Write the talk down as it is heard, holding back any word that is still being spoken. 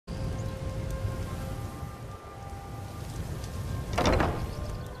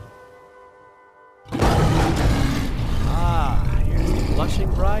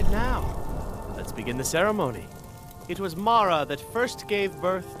bride now. Let's begin the ceremony. It was Mara that first gave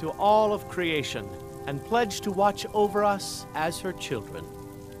birth to all of creation and pledged to watch over us as her children.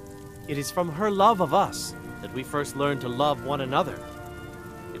 It is from her love of us that we first learned to love one another.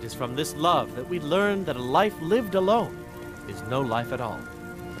 It is from this love that we learn that a life lived alone is no life at all.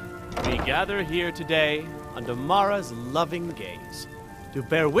 We gather here today under Mara's loving gaze to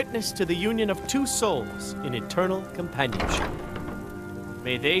bear witness to the union of two souls in eternal companionship.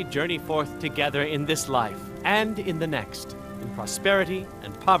 May they journey forth together in this life and in the next, in prosperity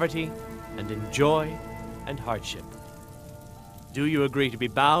and poverty, and in joy and hardship. Do you agree to be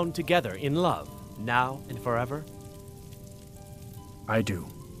bound together in love, now and forever? I do.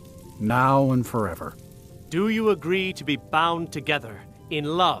 Now and forever. Do you agree to be bound together in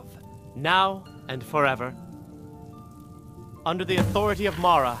love, now and forever? Under the authority of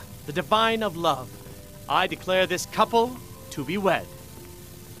Mara, the divine of love, I declare this couple to be wed.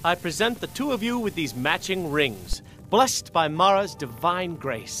 I present the two of you with these matching rings, blessed by Mara's divine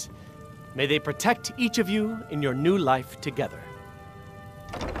grace. May they protect each of you in your new life together.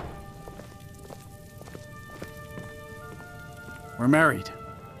 We're married.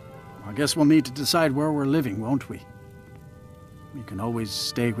 I guess we'll need to decide where we're living, won't we? You can always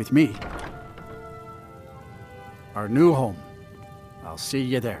stay with me. Our new home. I'll see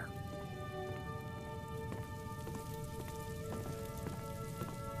you there.